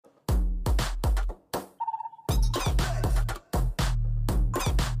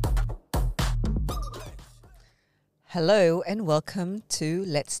Hello and welcome to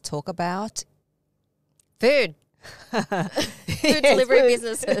Let's Talk About Food. Food delivery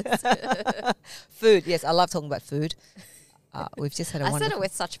businesses. Food. Yes, I love talking about food. We've just had a I said wonderful... it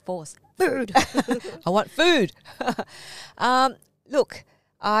with such force. Food. I want food. Look,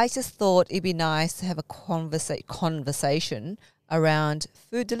 I just thought it'd be nice to have a conversation around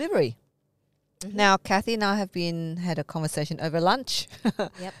food delivery. Mm-hmm. Now, Kathy and I have had a conversation over lunch.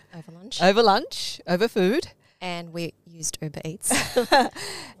 Yep, over lunch. Over food. And we used Uber Eats.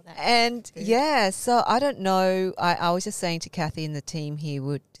 And so I don't know. I was just saying to Kathy and the team here,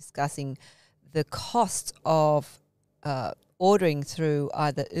 we're discussing the cost of ordering through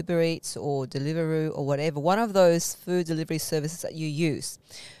either Uber Eats or Deliveroo or whatever, one of those food delivery services that you use.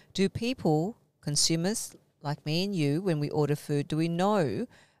 Do people, consumers like me and you, when we order food, do we know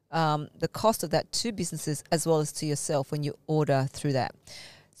the cost of that to businesses as well as to yourself when you order through that?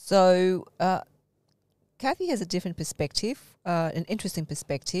 So Kathy has a different perspective, an interesting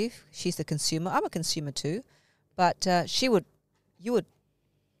perspective. She's a consumer. I'm a consumer too, but you would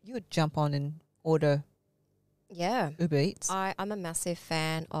jump on and order. Yeah. Uber Eats. I'm a massive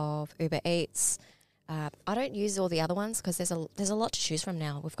fan of Uber Eats. I don't use all the other ones because there's a lot to choose from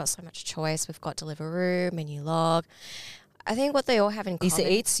now. We've got so much choice. We've got Deliveroo, Menulog. I think what they all have in common. Easy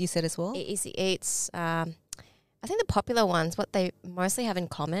Eats, you said as well? Easy Eats. I think the popular ones, what they mostly have in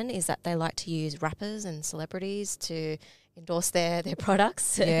common is that they like to use rappers and celebrities to endorse their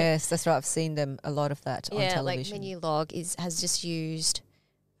products. Yes, that's right. I've seen them, a lot of that on television. Yeah, like Menulog has just used,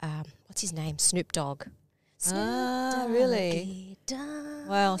 what's his name? Snoop Dogg. Really?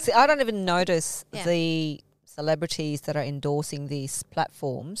 Well, see, I don't even notice the celebrities that are endorsing these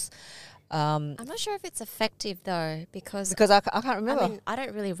platforms. I'm not sure if it's effective though, because I can't remember. I mean, I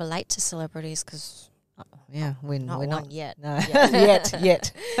don't really relate to celebrities because we're not yet. No,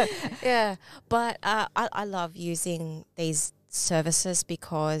 yet. Yeah, but I love using these services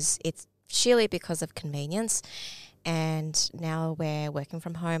because it's sheerly because of convenience. And now we're working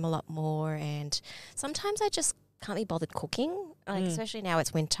from home a lot more, and sometimes I just can't be bothered cooking. Like especially now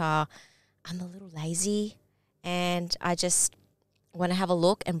it's winter, I'm a little lazy, and I just want to have a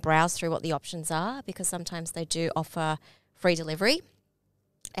look and browse through what the options are because sometimes they do offer free delivery,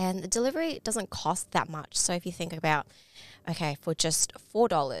 and the delivery doesn't cost that much. So if you think about, okay, for just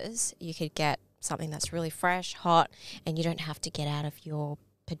 $4, you could get something that's really fresh, hot, and you don't have to get out of your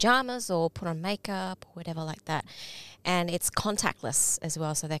pajamas or put on makeup or whatever like that. And it's contactless as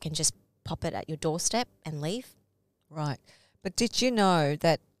well, so they can just pop it at your doorstep and leave. Right. But did you know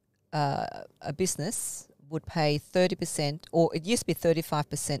that a business would pay 30%, or it used to be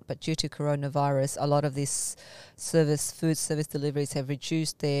 35%, but due to coronavirus, a lot of these food service deliveries have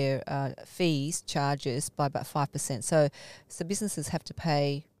reduced their charges by about 5%. So businesses have to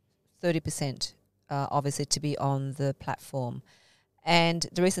pay 30%, obviously, to be on the platform. And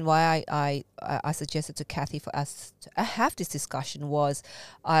the reason why I suggested to Kathy for us to have this discussion was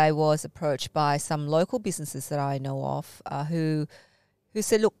I was approached by some local businesses that I know of who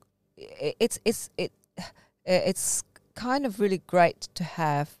said, look, it's kind of really great to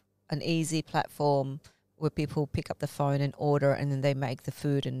have an easy platform where people pick up the phone and order, and then they make the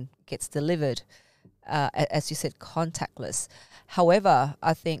food and gets delivered, as you said, contactless. However,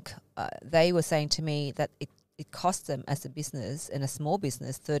 I think they were saying to me that it costs them as a business and a small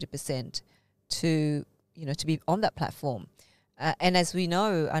business 30% to be on that platform. And as we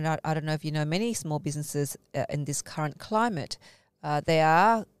know, and I don't know if you know, many small businesses in this current climate, they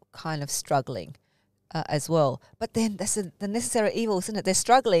are kind of struggling as well. But then that's the necessary evil, isn't it? They're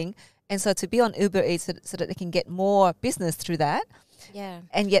struggling, and so to be on Uber Eats so that they can get more business through that. Yeah.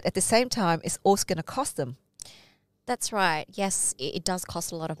 And yet at the same time, it's also going to cost them. That's right. Yes, it does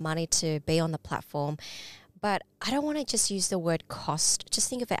cost a lot of money to be on the platform. But I don't want to just use the word cost. Just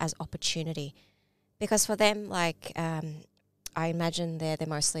think of it as opportunity. Because for them, like, I imagine they're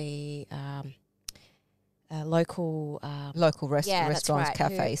mostly local restaurants, right,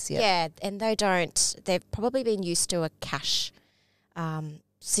 cafes. Yeah, and they've probably been used to a cash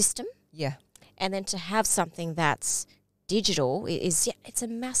system. Yeah. And then to have something that's digital it's a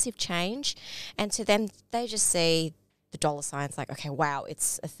massive change. And to them, they just see the dollar signs like, okay, wow,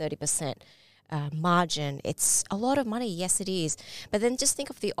 it's a 30%. Margin. It's a lot of money. Yes, it is. But then just think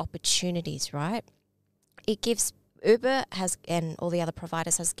of the opportunities, right? It gives Uber and all the other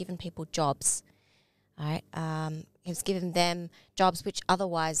providers has given people jobs, right? It's given them jobs which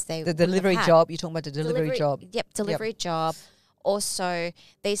otherwise they the delivery job. You're talking about the delivery job. Yep, delivery job. Also,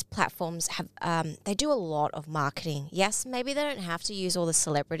 these platforms have they do a lot of marketing. Yes, maybe they don't have to use all the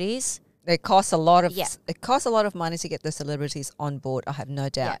celebrities It costs a lot of Yeah. it costs a lot of money to get the celebrities on board. I have no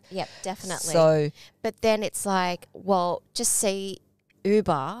doubt. Yeah, definitely. So But then it's like, well, just see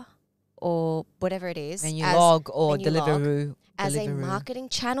Uber or whatever it is Menulog or Menulog Deliveroo as a Deliveroo. marketing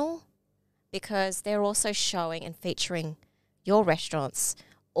channel, because they're also showing and featuring your restaurants,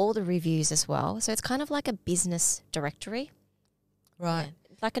 all the reviews as well. So it's kind of like a business directory. Right.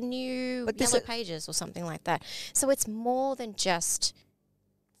 Yeah, like a new But this Yellow Pages or something like that. So it's more than just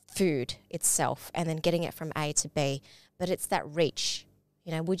food itself and then getting it from A to B, but it's that reach.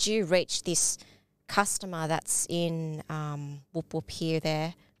 You know, would you reach this customer that's in Whoop Whoop here,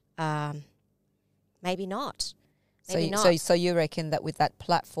 there? Maybe not. Maybe not. So you reckon that with that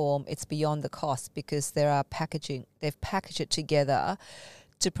platform, it's beyond the cost because there are packaging. They've packaged it together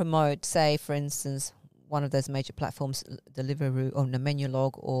to promote, say, for instance, one of those major platforms, Deliveroo or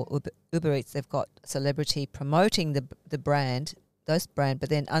Menulog or Uber Eats. They've got celebrity promoting the brand, those brand, but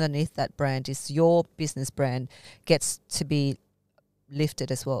then underneath that brand is your business brand gets to be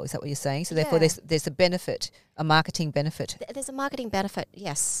lifted as well. Is that what you're saying? So therefore, Yeah. there's a benefit, a marketing benefit. There's a marketing benefit,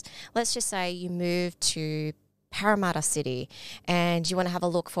 yes. Let's just say you move to Parramatta City and you want to have a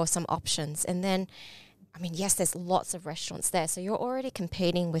look for some options. And then, I mean, yes, there's lots of restaurants there. So you're already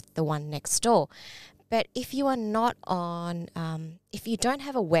competing with the one next door. But if you are not on, if you don't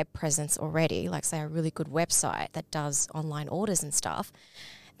have a web presence already, like say a really good website that does online orders and stuff,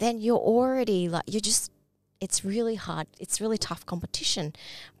 then you're already like, it's really hard. It's really tough competition.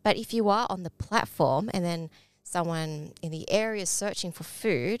 But if you are on the platform and then someone in the area is searching for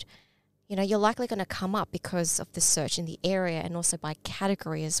food, you know, you're likely going to come up because of the search in the area and also by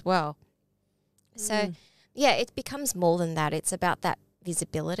category as well. So, yeah, it becomes more than that. It's about that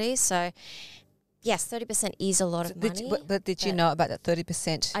visibility. So, yes, 30% is a lot of money. But did you know about that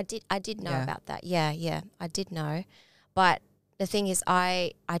 30%? I did know Yeah. about that. Yeah, I did know. But the thing is,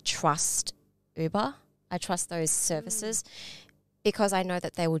 I trust Uber. I trust those services because I know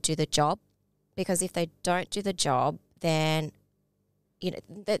that they will do the job. Because if they don't do the job, then, you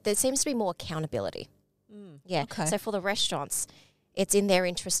know, there seems to be more accountability. Yeah. Okay. So for the restaurants, it's in their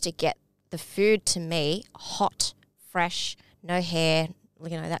interest to get the food to me hot, fresh, no hair,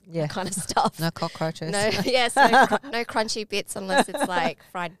 you know, that Yeah. kind of stuff. No cockroaches. No, yes, no crunchy bits unless it's like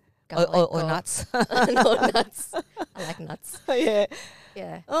fried garlic or nuts. or nuts. I like nuts. Yeah.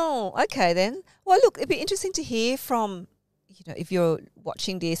 Yeah. Oh, okay then. Well, look, it'd be interesting to hear from, you know, if you're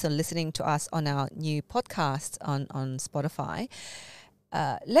watching this or listening to us on our new podcast on Spotify,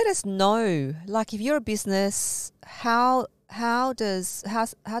 let us know. Like, if you're a business, how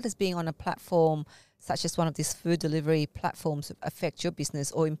does being on a platform such as one of these food delivery platforms affect your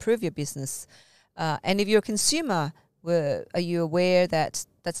business or improve your business? And if you're a consumer, are you aware that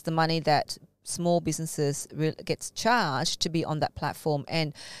that's the money that small businesses gets charged to be on that platform?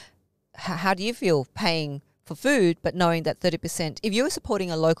 And how do you feel paying for food but knowing that 30%, if you're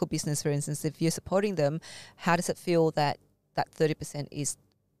supporting a local business, for instance, if you're supporting them, how does it feel that 30% is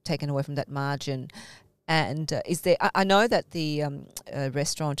taken away from that margin? And is there? I know that the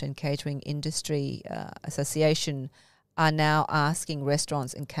Restaurant and Catering Industry Association are now asking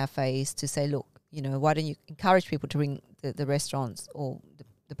restaurants and cafes to say, look, you know, why don't you encourage people to ring the restaurants or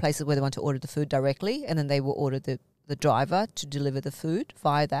the places where they want to order the food directly, and then they will order the driver to deliver the food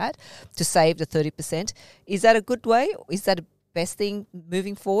via that to save the 30%. Is that a good way? Is that the best thing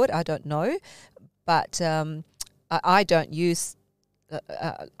moving forward? I don't know. But I don't use,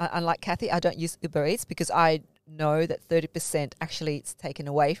 unlike Kathy, I don't use Uber Eats because I know that 30% actually it's taken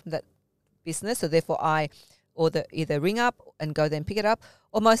away from that business. So therefore I either ring up and go there and pick it up,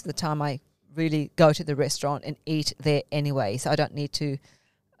 or most of the time I really go to the restaurant and eat there anyway. So I don't need to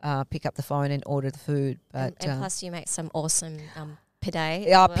pick up the phone and order the food. But And plus you make some awesome pide.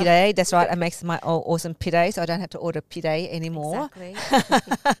 yeah, as well. pide, that's right. I make my awesome pide, so I don't have to order pide anymore. Exactly.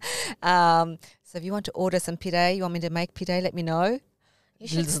 So if you want to order some pide, you want me to make pide, let me know. You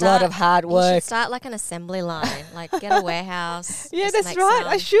should There's a lot of hard You work. should start like an assembly line, like get a warehouse. Yeah, just that's make right.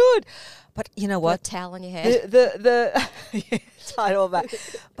 I some, should. But you know put a what? towel on your head. The yeah, tight all that.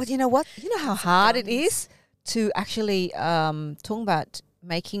 But you know what? You know how hard it gums. is to actually talking about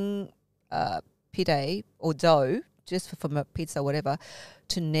making pide or dough just from a pizza or whatever,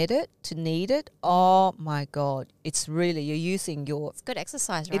 to knead it. Oh my God. It's really, you're using your, It's good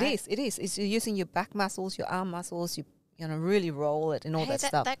exercise, right? it is. It's you're using your back muscles, your arm muscles, you know, really roll it and all Hey, that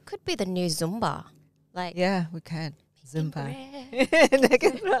stuff. That could be the new Zumba. Like Yeah, we can. Zumba. bread.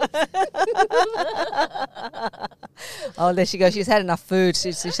 Oh, there she goes. She's had enough food.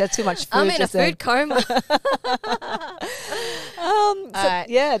 She's had too much food. I'm in a just then. food coma.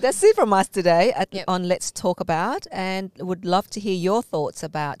 That's it from us today Yep. on Let's Talk About, and would love to hear your thoughts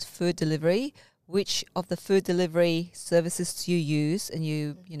about food delivery. Which of the food delivery services do you use, and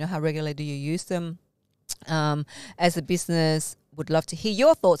you know how regularly do you use them? As a business, would love to hear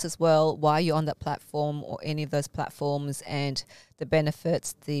your thoughts as well. Why you're on that platform or any of those platforms, and the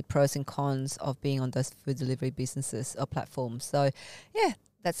benefits, the pros and cons of being on those food delivery businesses or platforms. So, yeah,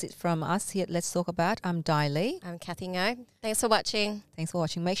 that's it from us here at Let's Talk About. I'm Dai Lee. I'm Kathy Ngo. Thanks for watching. Thanks for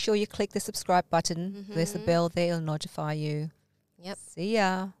watching. Make sure you click the subscribe button. There's a bell there. It'll notify you. Yep. See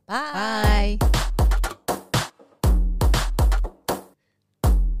ya. Bye. Bye.